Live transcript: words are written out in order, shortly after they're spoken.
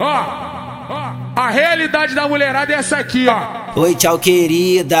A realidade da mulherada é essa aqui, ó. Oi, tchau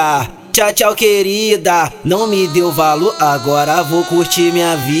querida, tchau, tchau querida. Não me deu valor, agora vou curtir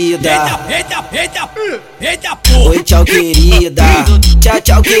minha vida. Eita, porra. Oi, tchau querida, tchau,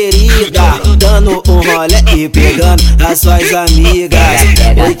 tchau querida. Dando um rolê e pegando as suas amigas.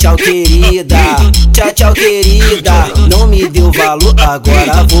 Oi, tchau querida, tchau, tchau querida. Não me deu valor,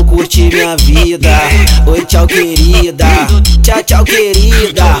 agora vou curtir minha vida. Oi, tchau querida, tchau, tchau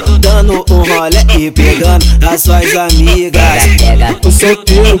querida. Dando um rolê e pegando as suas amigas. O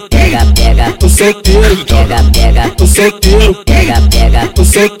solteiro, pega, o solteiro, pega, o solteiro, pega, o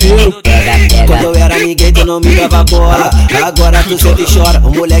solteiro, pega. Quando eu era ninguém, tu não me dava bola. Agora tu senta e chora.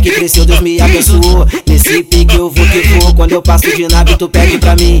 O moleque cresceu, Deus me abençoou. Nesse pique eu vou que vou. Quando eu passo de nave, tu pede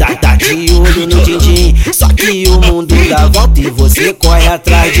pra mim. Tá de olho no din-din. Só que o mundo dá volta e você corre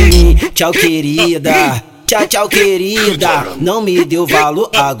atrás de mim. Tchau querida, tchau, tchau querida. Não me deu valor,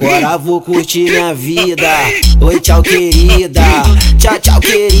 agora vou curtir minha vida. Oi, tchau querida, tchau, tchau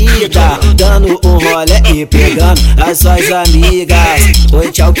querida. Dando um rolê e pegando as suas amigas.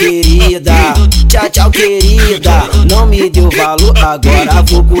 Oi, tchau querida, tchau, tchau querida. Não me deu valor, agora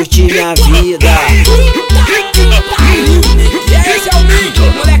vou curtir minha vida. E aí,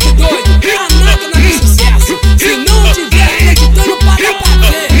 Selminho, moleque doido, anota na minha sucesso. Se não tiver acreditando, paga pra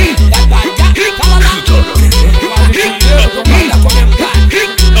ver. Vai pagar, fala lá.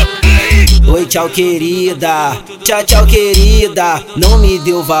 Oi, tchau querida, tchau, tchau querida. Não me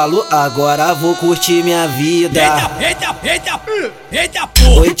deu valor, agora vou curtir minha vida. Eita,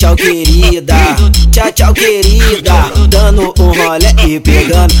 porra. Oi, tchau querida, tchau, tchau querida. Dando um rolê e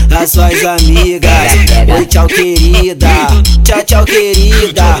pegando as suas amigas. Oi, tchau querida, tchau, tchau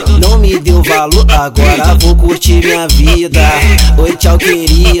querida. Não me deu valor, agora vou curtir minha vida. Oi, tchau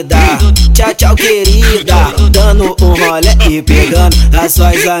querida, tchau, tchau querida. Dando um rolê e pegando as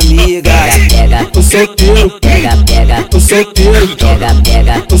suas amigas. O solteiro, pega, o solteiro,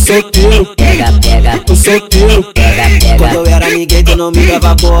 pega, o solteiro, pega, o solteiro, pega. Quando eu era ninguém, tu não me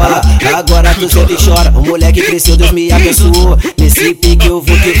dava bola. Agora tu senta e chora. O moleque cresceu, Deus me abençoou. Nesse pique eu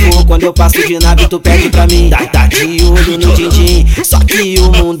vou que vou. Quando eu passo de nave, tu pede pra mim. Tá de olho no din-din. Só que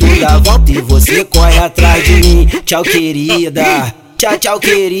o mundo dá volta e você corre atrás de mim. Tchau querida, tchau, tchau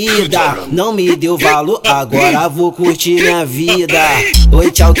querida. Não me deu valor, agora vou curtir minha vida. Oi,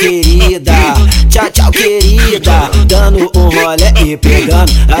 tchau querida, tchau, tchau querida. Dando um rolê e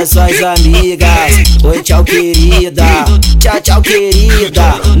pegando as suas amigas. Oi, tchau querida, tchau, tchau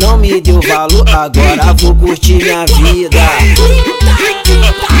querida. Não me deu valor, agora vou curtir minha vida.